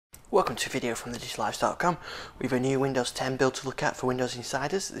Welcome to a video from thedigitallives.com. We have a new Windows 10 build to look at for Windows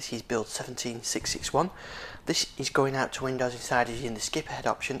Insiders. This is build 17661. This is going out to Windows Insiders using the skip ahead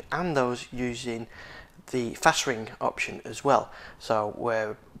option and those using the fast ring option as well. So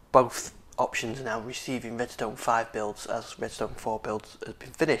where both options are now receiving Redstone 5 builds as Redstone 4 builds have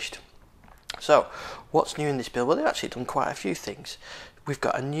been finished. So what's new in this build? Well, they've actually done quite a few things. We've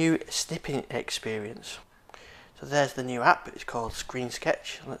got a new snipping experience. So there's the new app, it's called Screen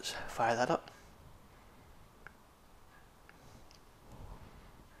Sketch. Let's fire that up.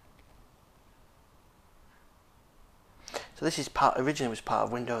 So this is originally was part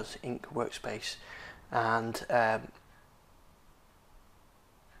of Windows Ink Workspace, and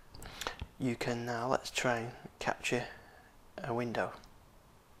you can now, let's try and capture a window.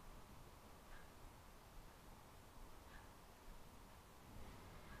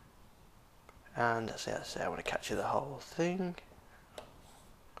 And let's say I want to capture the whole thing.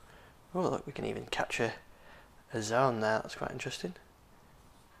 Oh look, we can even capture a zone there, that's quite interesting.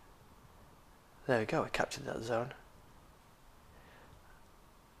 There we go, we captured that zone.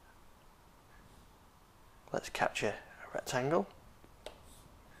 Let's capture a rectangle.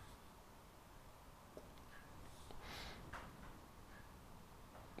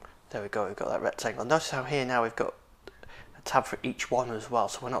 There we go, we've got that rectangle. Notice how here now we've got tab for each one as well,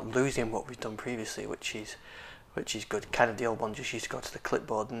 so we're not losing what we've done previously, which is good. Kind of the old one just used to go to the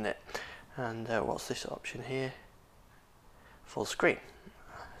clipboard, didn't it? And what's this option here? Full screen.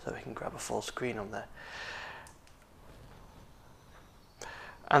 So we can grab a full screen on there.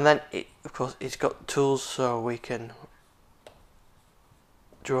 And then of course it's got tools, so we can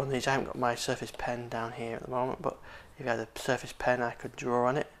draw on these. I haven't got my Surface Pen down here at the moment, but if I had a Surface Pen I could draw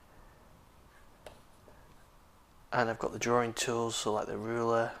on it. And I've got the drawing tools, so like the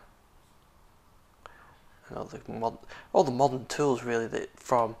ruler and all the modern tools really that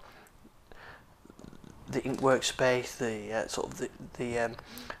from the Ink Workspace, the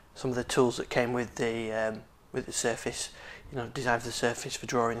some of the tools that came with the Surface, you know, designed for the Surface for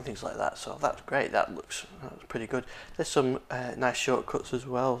drawing and things like that. So that's great. That's pretty good. There's some nice shortcuts as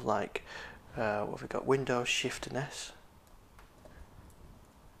well, like what have we got? Windows Shift and S.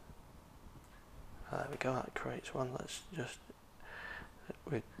 There we go, that creates one. Let's just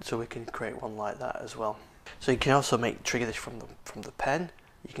so we can create one like that as well. So you can also trigger this from the pen.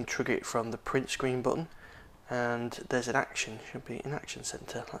 You can trigger it from the print screen button, and there's an action, should be an action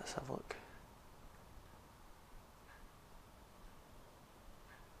center. Let's have a look.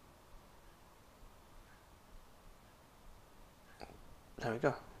 There we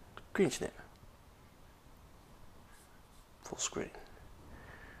go. Green snip. Full screen.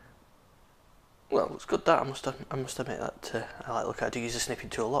 Well, looks good that, I must admit that I like the look at it. I do use the snipping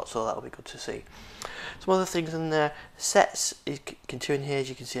tool a lot, so that'll be good to see. Some other things in there, sets, you can do in here, as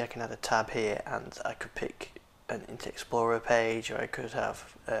you can see I can add a tab here, and I could pick an Internet Explorer page, or I could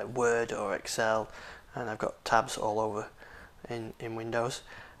have Word or Excel, and I've got tabs all over in Windows.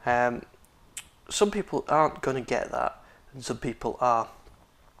 Some people aren't going to get that, and some people are.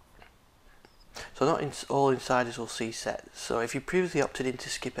 So not all insiders will see sets, so if you previously opted in to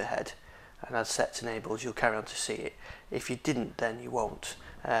skip ahead, and as sets enabled, you'll carry on to see it. If you didn't, then you won't.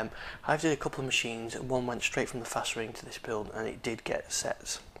 I've did a couple of machines, and one went straight from the fast ring to this build, and it did get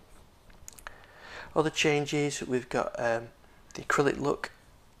sets. Other changes, we've got the acrylic look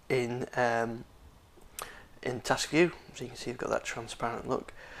in task view, so you can see we've got that transparent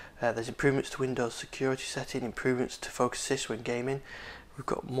look. There's improvements to Windows security setting, improvements to focus assist when gaming. We've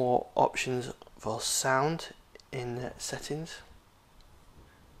got more options for sound in settings.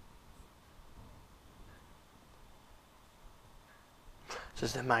 So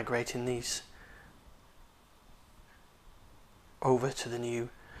as they're migrating these over to the new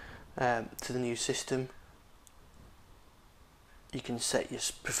system, you can set your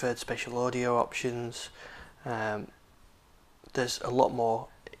preferred spatial audio options. There's a lot more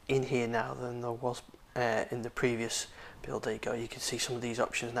in here now than there was in the previous build. There you go. You can see some of these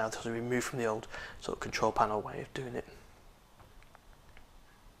options now that are removed from the old sort of control panel way of doing it.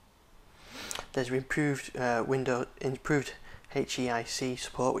 There's improved HEIC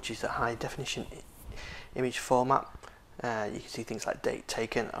support, which is the high definition image format. You can see things like date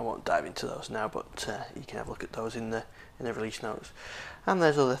taken. I won't dive into those now, but you can have a look at those in the release notes. And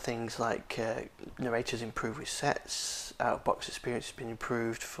there's other things like narrators improved with sets, out-of-box experience has been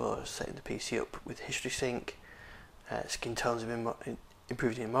improved for setting the PC up with history sync, skin tones have been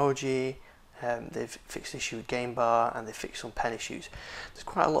improved in emoji. They've fixed the issue with game bar, and they've fixed some pen issues. There's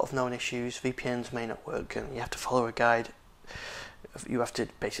quite a lot of known issues. VPNs may not work, and you have to follow a guide. You have to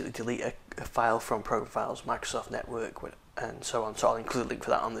basically delete a file from Program Files, Microsoft Network, and so on. So I'll include a link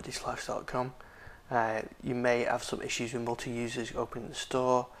for that on the disclifestyle.com. You may have some issues with multi-users opening the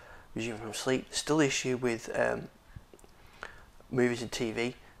store, resuming from sleep. Still the issue with movies and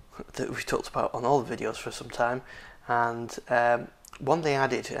TV that we've talked about on all the videos for some time. And one they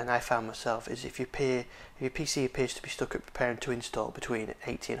added, and I found myself, is if your PC appears to be stuck at preparing to install between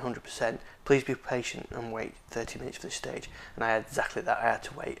 80 and 100%, please be patient and wait 30 minutes for this stage. And I had exactly that. I had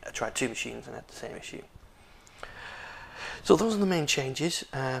to wait. I tried 2 machines and I had the same issue. So those are the main changes.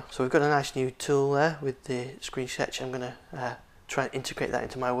 So we've got a nice new tool there with the screen sketch. I'm going to try and integrate that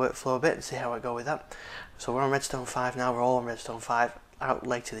into my workflow a bit and see how I go with that. So we're on Redstone 5 now. We're all on Redstone 5, out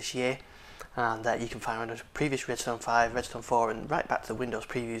later this year. And you can find our previous Redstone 5, Redstone 4 and right back to the Windows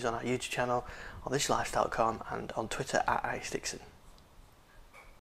previews on our YouTube channel, on thislifestyle.com and on Twitter @IceDixon.